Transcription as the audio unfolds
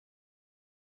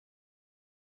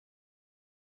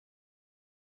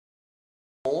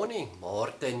morning,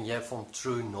 Martin here from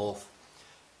True North.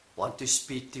 Want to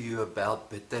speak to you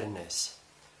about bitterness,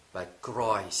 but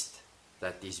Christ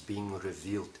that is being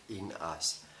revealed in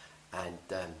us. And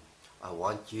I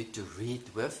want you to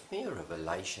read with me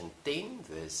Revelation 10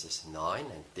 verses 9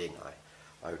 and 10.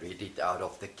 I read it out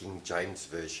of the King James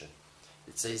Version.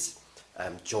 It says,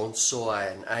 John saw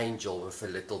an angel with a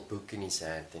little book in his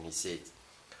hand, and he said,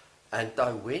 "And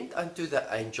I went unto the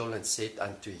angel and said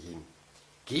unto him,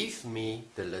 Give me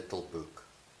the little book.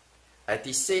 And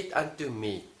he said unto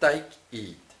me, Take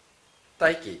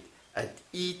it, and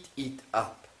eat it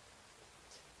up.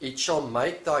 It shall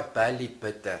make thy belly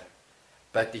bitter,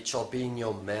 but it shall be in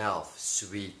your mouth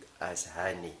sweet as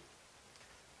honey."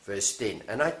 Verse 10,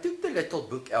 "And I took the little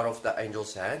book out of the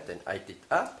angel's hand and ate it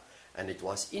up, and it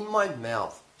was in my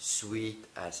mouth sweet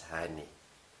as honey.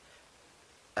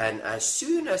 And as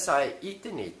soon as I had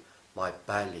eaten it, my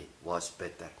belly was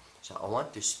bitter." So I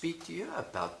want to speak to you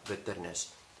about bitterness.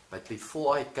 But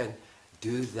before I can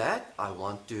do that, I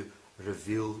want to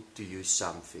reveal to you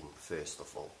something first of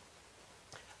all.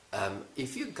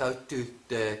 If you go to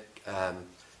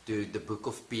the book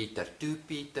of Peter, 2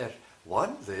 Peter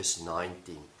 1 verse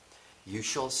 19, you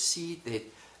shall see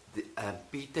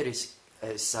that Peter is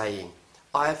saying,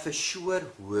 "I have a sure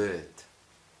word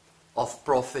of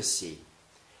prophecy.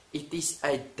 It is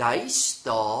a day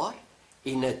star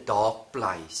in a dark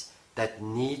place that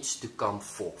needs to come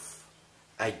forth."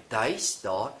 A day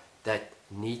star that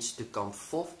needs to come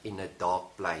forth in a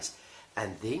dark place.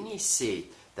 And then he said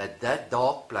that that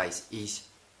dark place is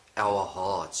our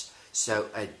hearts. So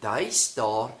a day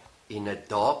star in a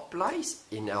dark place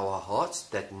in our hearts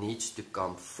that needs to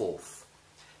come forth.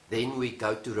 Then we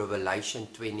go to Revelation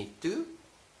 22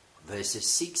 verses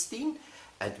 16,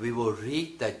 and we will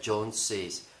read that John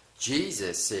says,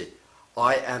 Jesus said,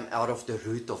 "I am out of the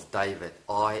root of David.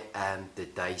 I am the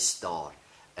day star."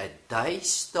 A day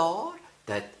star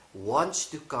that wants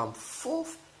to come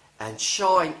forth and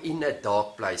shine in a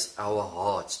dark place, our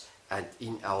hearts and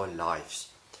in our lives.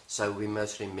 So we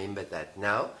must remember that.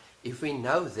 Now, if we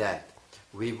know that,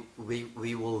 we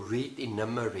will read in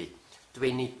Numeri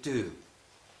 22,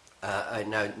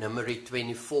 Numeri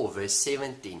 24 verse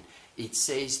 17. It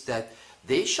says that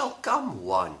there shall come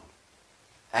one,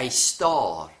 a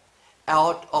star,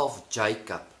 out of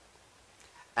Jacob,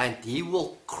 and he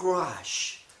will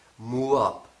crush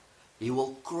Moab. He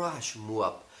will crush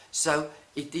Moab. So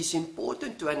it is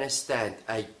important to understand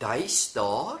a day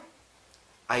star,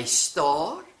 a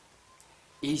star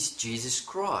is Jesus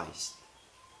Christ.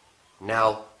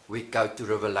 Now we go to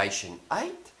Revelation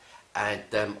 8,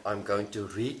 and I'm going to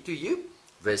read to you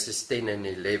verses 10 and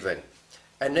 11.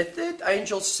 "And the third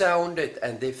angel sounded,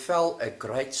 and there fell a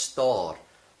great star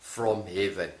from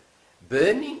heaven,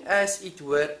 burning as it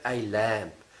were a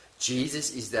lamp." Jesus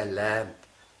is the lamp.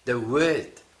 The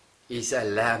Word is a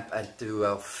lamp unto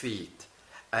our feet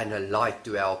and a light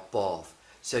to our path.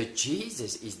 So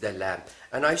Jesus is the lamp.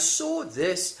 And I saw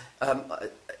this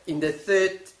in the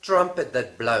third trumpet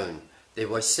that blown. There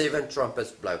were 7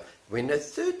 trumpets blown. When the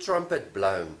third trumpet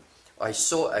blown, I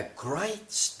saw a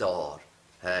great star.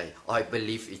 Hey, I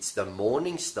believe it's the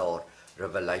morning star,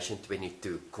 Revelation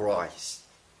 22, Christ.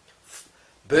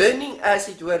 Burning as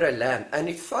it were a lamp, and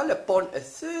it fell upon a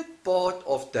third part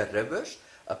of the rivers,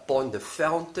 upon the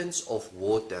fountains of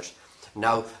waters.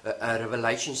 Now,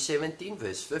 Revelation 17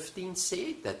 verse 15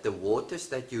 said that the waters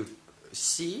that you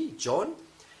see, John,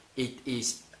 it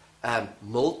is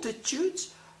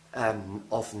multitudes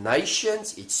of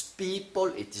nations, it's people,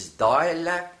 it is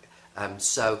dialect.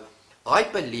 So I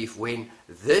believe when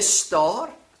this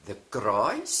star, the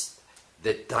Christ,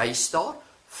 the day star,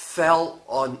 fell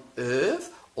on earth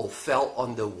or fell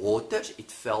on the waters,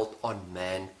 it fell on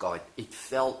mankind. It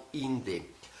fell in them.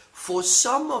 For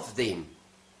some of them,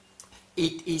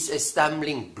 it is a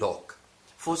stumbling block.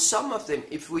 For some of them,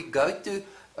 if we go to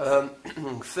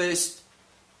First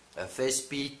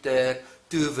Peter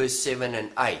 2 verse 7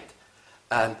 and 8,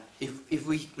 if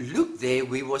we look there,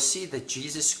 we will see that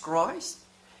Jesus Christ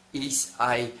is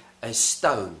a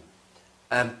stone,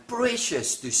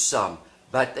 precious to some,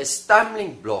 but a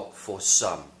stumbling block for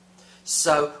some.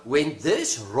 So when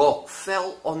this rock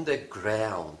fell on the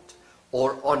ground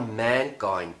or on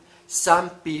mankind, some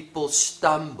people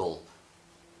stumble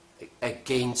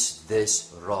against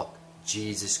this rock,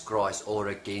 Jesus Christ, or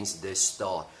against this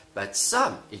star. But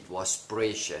some, it was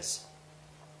precious.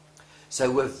 So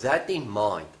with that in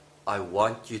mind, I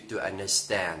want you to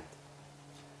understand.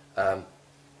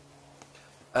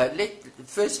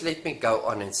 First, let me go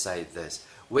on and say this.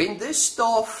 When this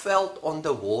star fell on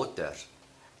the water,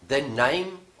 the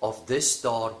name of this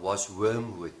star was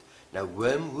Wormwood. Now,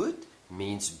 wormwood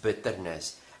means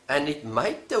bitterness. and it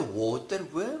made the water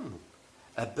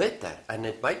bitter, and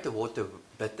it made the water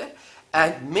bitter,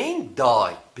 and men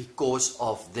died because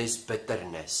of this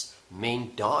bitterness.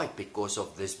 Men died because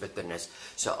of this bitterness.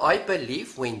 So I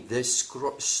believe when this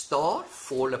star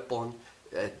fall upon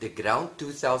the ground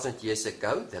 2,000 years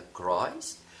ago, the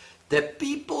Christ, the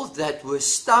people that were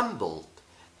stumbled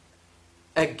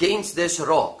against this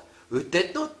rock, who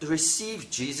did not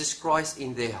receive Jesus Christ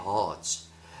in their hearts,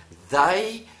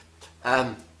 they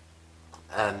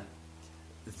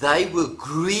were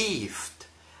grieved,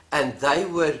 and they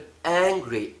were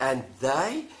angry, and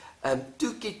they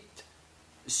took it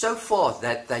so far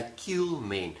that they kill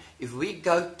men. If we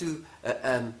go to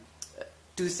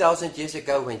 2,000 years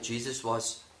ago, when Jesus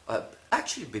was,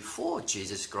 actually before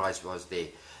Jesus Christ was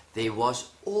there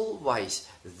was always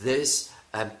this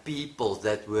people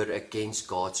that were against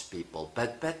God's people.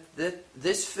 But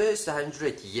this first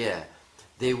 100 years,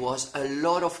 there was a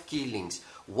lot of killings.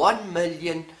 1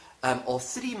 million or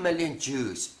 3 million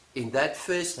Jews in that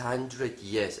first 100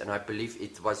 years, and I believe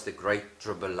it was the Great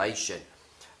Tribulation,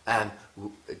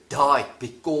 died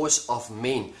because of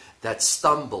men that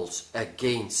stumbles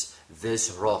against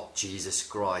this rock, Jesus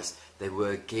Christ. They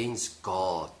were against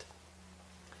God.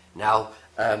 Now,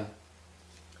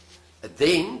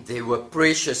 then there were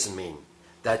precious men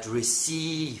that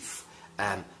receive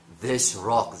this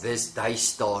rock, this day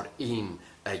star, in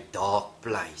a dark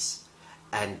place,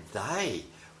 and they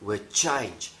were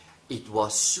changed. It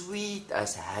was sweet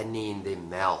as honey in their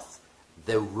mouth.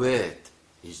 The word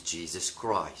is Jesus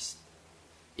Christ.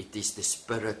 It is the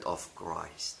Spirit of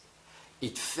Christ.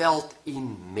 It felt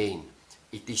in men.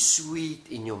 It is sweet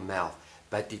in your mouth,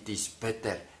 but it is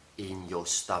bitter in your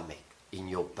stomach, in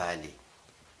your belly.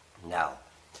 Now,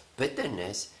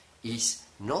 bitterness is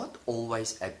not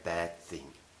always a bad thing.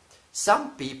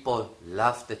 Some people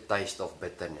love the taste of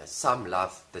bitterness. Some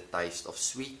love the taste of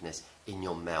sweetness in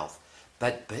your mouth.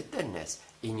 But bitterness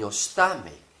in your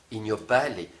stomach, in your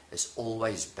belly, is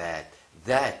always bad.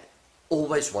 That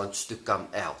always wants to come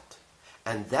out.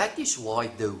 And that is why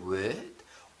the Word,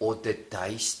 or the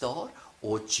day star,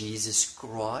 or Jesus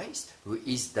Christ, who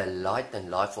is the light and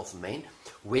life of men,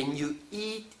 when you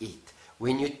eat it,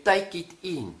 when you take it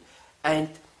in, and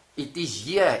it is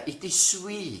here, it is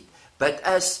sweet, but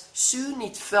as soon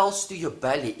it falls to your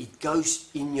belly, it goes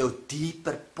in your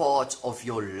deeper parts of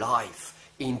your life,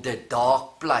 in the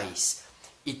dark place.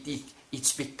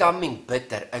 It's becoming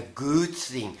bitter, a good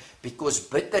thing, because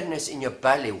bitterness in your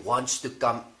belly wants to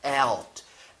come out.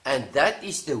 And that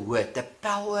is the Word. The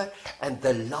power and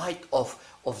the light of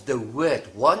the Word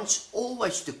wants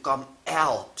always to come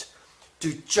out,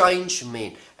 to change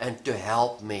men and to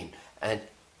help men and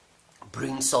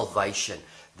bring salvation.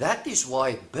 That is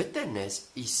why bitterness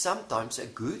is sometimes a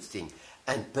good thing.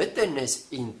 And bitterness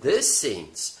in this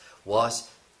sense was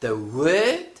the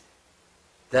word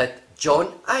that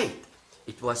John ate.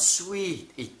 It was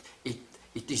sweet,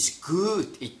 it is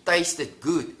good, it tasted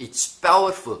good, it's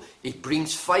powerful, it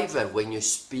brings favor when you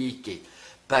speak it.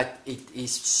 But it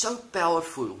is so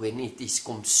powerful when it is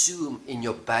consumed in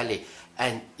your belly,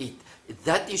 and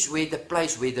that is where the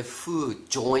place where the food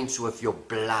joins with your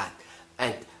blood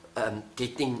and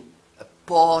getting a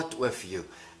part with you,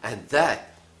 and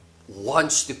that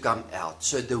wants to come out.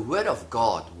 So the Word of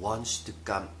God wants to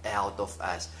come out of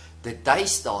us. The day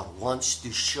star wants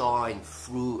to shine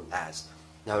through us.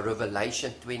 Now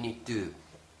Revelation 22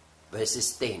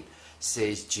 verses 10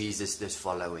 says Jesus this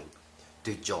following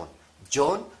to John.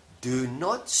 John, do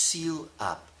not seal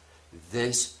up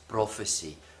this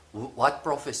prophecy. What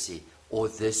prophecy? Or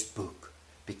this book.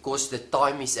 Because the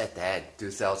time is at hand,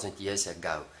 2,000 years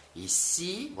ago. You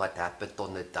see what happened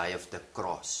on the day of the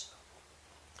cross.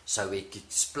 So he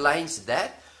explains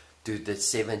that to the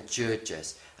 7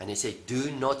 churches. And he said,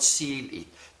 do not seal it.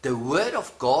 The Word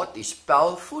of God is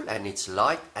powerful and it's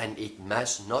light, and it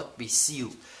must not be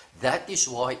sealed. That is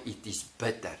why it is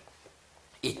bitter.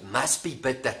 It must be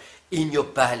bitter in your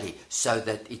belly so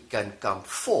that it can come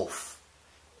forth.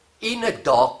 In a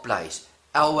dark place,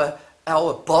 our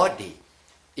body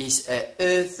is an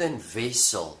earthen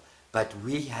vessel, but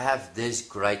we have this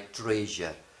great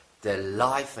treasure, the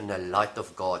life and the light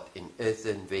of God in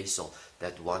earthen vessel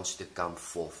that wants to come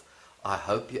forth. I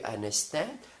hope you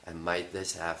understand, and may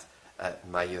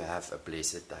you have a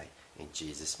blessed day in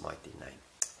Jesus' mighty name.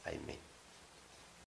 Amen.